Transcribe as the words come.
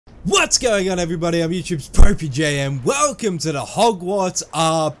What's going on, everybody? I'm YouTube's popeyJN. Welcome to the Hogwarts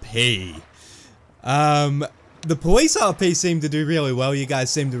RP. The police RP seemed to do really well. You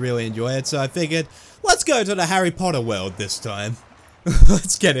guys seem to really enjoy it, so I figured, let's go to the Harry Potter world this time.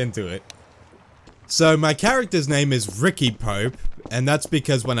 Let's get into it. So my character's name is Ricky Pope, and that's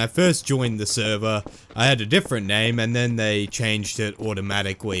because when I first joined the server, I had a different name, and then they changed it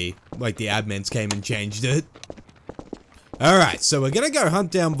automatically. Like the admins came and changed it. Alright, so we're gonna go hunt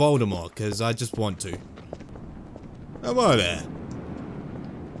down Voldemort, because I just want to. Hello there.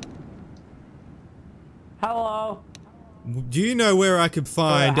 Hello. Do you know where I could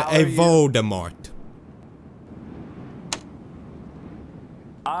find a Voldemort?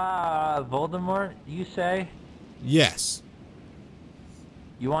 Voldemort, you say? Yes.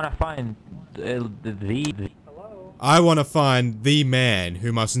 You want to find the Hello? I want to find the man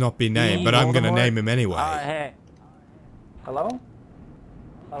who must not be named, but I'm gonna name him anyway. Hey. Hello?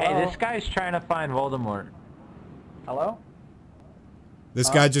 Hey, this guy's trying to find Voldemort. Hello? This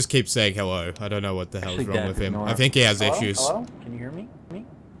guy just keeps saying hello. I don't know what the hell's wrong with him. I think he has issues. Hello? Can you hear me?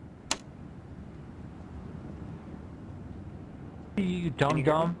 You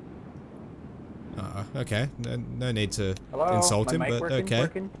dumb. Okay. No need to Hello? insult him, but okay.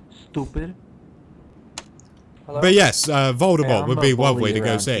 Stupid. Hello? But yes, Voldemort Hey, would be lovely to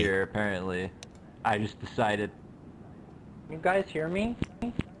go see. Here, apparently. I just decided. You guys hear me?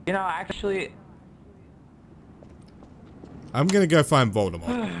 You know, actually... I'm gonna go find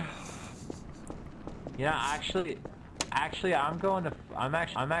Voldemort. You know, actually, I'm actually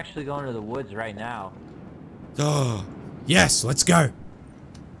going to the woods right now. Oh, yes, let's go.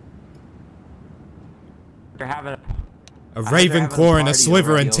 They're having A Ravenclaw and a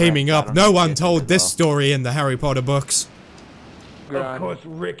Slytherin teaming up. No one told this story in the Harry Potter books. Of course,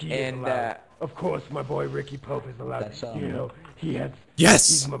 Ricky is allowed. Of course, my boy Ricky Pope is allowed. You know, he has.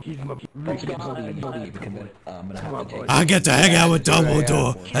 Yes. He's my I get to hang out with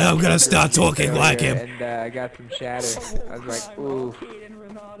Dumbledore, and I'm gonna start talking like him. And I got some shatter. I was like, ooh.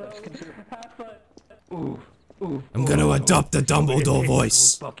 I'm gonna adopt the Dumbledore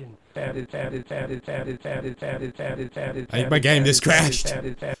voice. I think my game just crashed.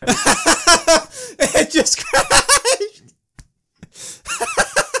 It just crashed.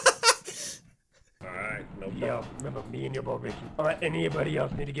 Alright, no problem. Yo, remember me and your boy Ricky. Alright, anybody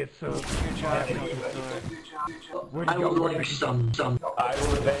else need to get served? I will like some. I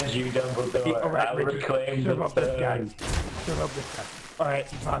will avenge you, Dumbledore. Alright, I will Ricky, reclaim serve the up this guy. throne. Serve up this guy. Alright,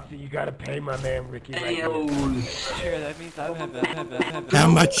 Foxy, you gotta pay my man Ricky right now. Sure, that means I have How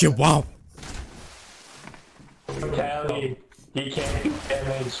much you want? Callie, he can't do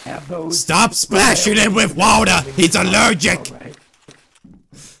damage. Have those. Stop splashing him with water. He's allergic. Alright.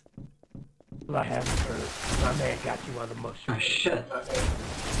 Well, I haven't heard. My man got you on the mushroom. Oh, shit.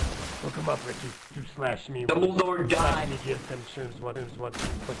 Look him up, Ricky. You slash me. Dumbledore died. He gives them shrooms once he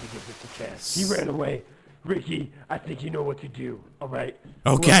gives it to Cass. He ran away. Ricky, I think you know what to do, alright?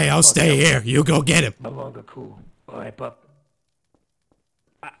 Okay, I'll stay here. You go get him. No longer cool. Alright, but...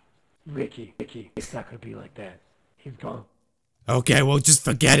 Ricky, it's not gonna be like that. He's gone. Okay, well, just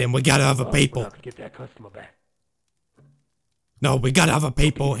forget him. We got other people. We're not gonna get that customer back. No, we got other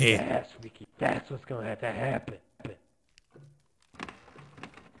people here. Yes, Ricky. That's what's gonna have to happen.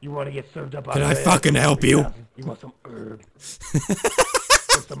 You wanna get served up? Can I fucking help you? You want some herb?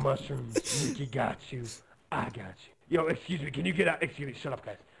 With some mushrooms. Ricky got you. I got you. Yo, excuse me. Can you get out? Excuse me. Shut up,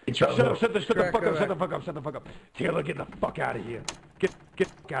 guys. Shut up. Shut the fuck up. Taylor, get the fuck out of here. Get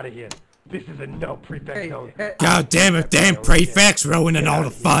out of here. This is a no prefect zone. God damn it, damn prefects ruining all the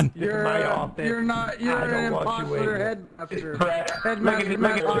fun. You're an imposter, headmaster. Headmaster,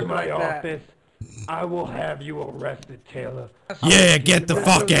 Look at my office. I will have you arrested, Taylor. Yeah, get the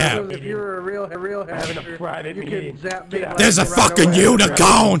fuck out. If you were a real Having a private meeting. There's a fucking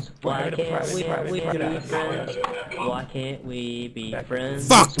unicorn. Why can't we be friends?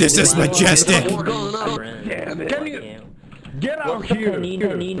 Fuck, this is majestic. Damn it. Get out here.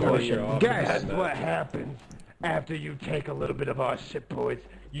 Guys, what happens after you take a little bit of our shit, boys?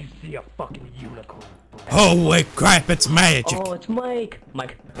 You see a fucking unicorn. Holy crap, it's magic. Oh, it's Mike.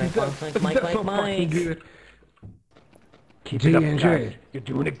 Mike. Keep it up, guys. You're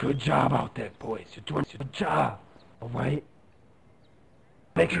doing a good job out there, boys. You're doing a good job. Alright?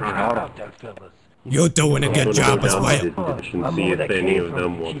 Make you proud out there, fellas. You're doing a good job as well. See if any of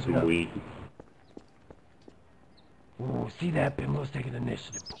them want some weed. Ooh, see that? Bimbo's taking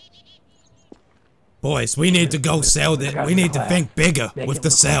initiative. Boys, we need to go sell that. We need to think bigger with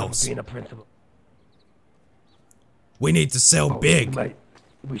the sales. We need to sell big.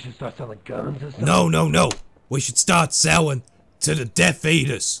 We should start selling guns or something. No. We should start selling to the Death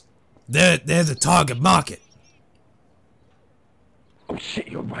Eaters. They're the target market. Oh shit,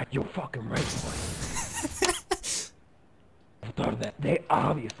 you're right. You're fucking right, boy. I thought of that. They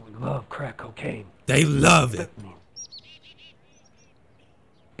obviously love crack cocaine. They love it.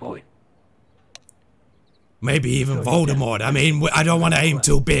 Boy. Maybe even Voldemort. I mean, I don't want to aim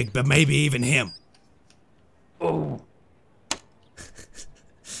too big, but maybe even him. Oh.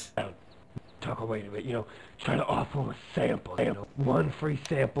 Talk away to it, you know, try to offer a sample, you know, one free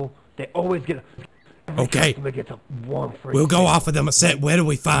sample. They always get a... Okay. Customer gets a one free We'll go sample. offer them a set. Where do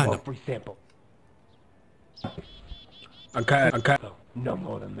we find One them? free sample. Okay. No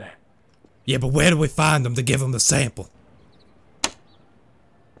more than that. Yeah, but where do we find them to give them the sample?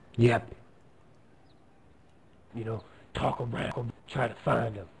 Yep. You know, talk around, try to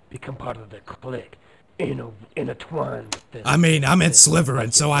find them, become part of their clique, intertwine with this. I mean, I'm in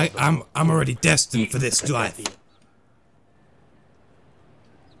Slytherin, so I'm already destined for this life.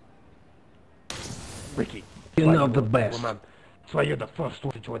 Ricky, You know the best. That's why you're the first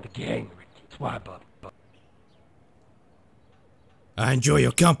one to join the gang, Ricky. That's why, bub. I enjoy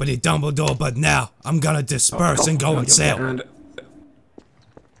your company, Dumbledore, but now I'm gonna disperse and go and sail. And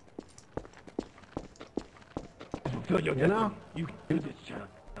You know, you can do this, John.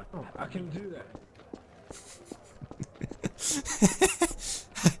 I can do that.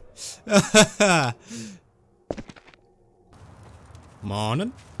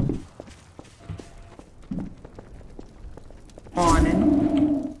 Morning.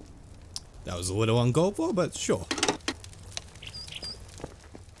 Morning. That was a little uncalled for, but sure.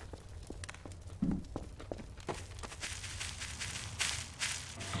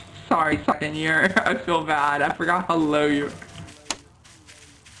 Sorry, Senior. I feel bad. I forgot how low you are.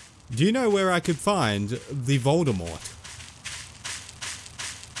 Do you know where I could find the Voldemort?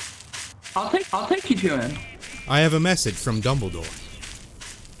 I'll take you to him. I have a message from Dumbledore.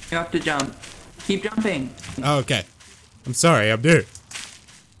 You have to jump. Keep jumping. Oh, okay. I'm sorry, Abdu.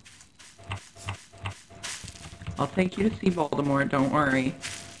 I'll take you to see Voldemort, don't worry.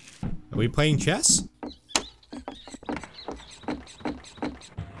 Are we playing chess?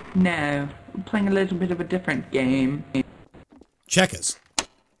 No, I'm playing a little bit of a different game. Checkers.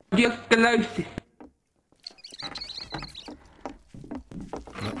 Dioscolosis.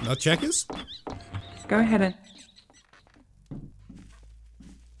 Not checkers? Go ahead and...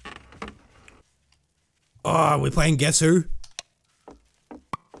 Oh, are we playing Guess Who?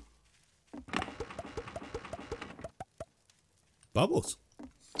 Bubbles.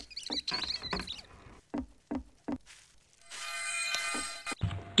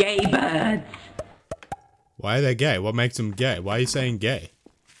 Gay birds. Why are they gay? What makes them gay? Why are you saying gay?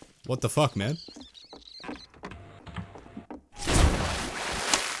 What the fuck, man?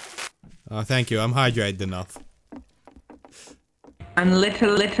 Oh, thank you. I'm hydrated enough. I'm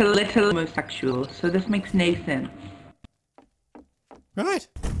little homosexual, so this makes no sense. Right.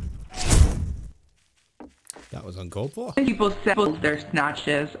 That was uncalled for. Most people sell their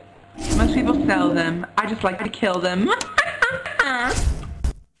snatches. Most people sell them. I just like to kill them.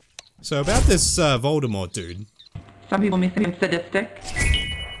 So about this Voldemort dude. Some people may think I'm sadistic.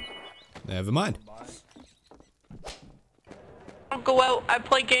 Never mind. I don't go out, I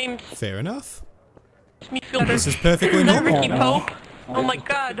play games. Fair enough. Makes me feel better. This is perfectly normal. Ricky Pope. Oh my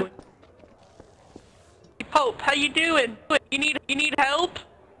god. Ricky Pope, how you doing? You need help?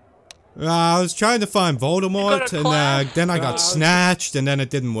 I was trying to find You Voldemort, go to and class? then I got snatched, and then it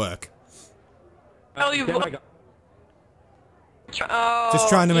didn't work. Oh, you. Oh, Just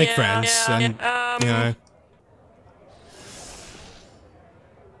trying to make friends, yeah, and you know.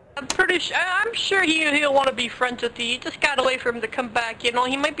 I'm sure he'll want to be friends with you. You just gotta wait for him to come back. You know,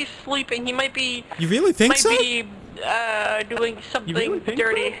 he might be sleeping. He might be. You really think so? Might be doing something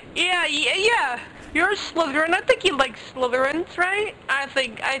dirty. So? Yeah. You're a Slytherin. I think he likes Slytherins, right? I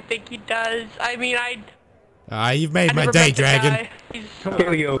think he does. I mean, you've made my day, Dragon.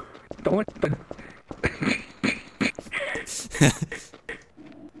 Kill you. Don't.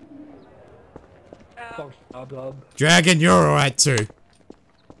 Dragon, you're alright too.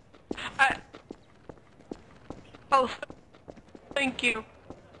 Oh, thank you.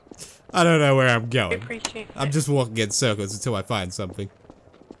 I don't know where I'm I going. appreciate it. I'm just walking in circles until I find something.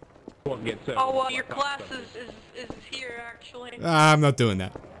 Oh, your class is here, actually. I'm not doing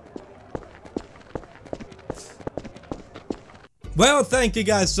that. Well, thank you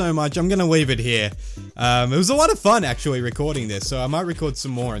guys so much. I'm gonna leave it here. It was a lot of fun actually recording this, so I might record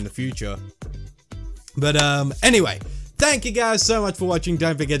some more in the future. But anyway, Thank you guys so much for watching.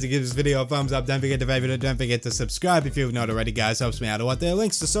 Don't forget to give this video a thumbs up. Don't forget to favorite it. Don't forget to subscribe if you've not already, guys. Helps me out a lot. There are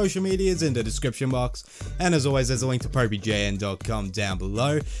links to social medias in the description box. And as always, there's a link to popeyJN.com down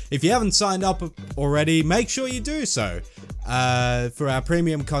below. If you haven't signed up already, make sure you do so for our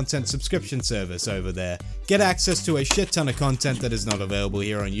premium content subscription service over there. Get access to a shit ton of content that is not available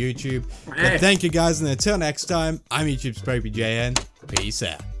here on YouTube. But thank you guys, and until next time, I'm YouTube's popeyJN. Peace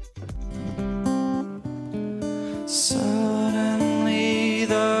out. Suddenly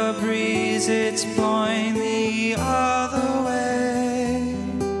the breeze, it's blowing the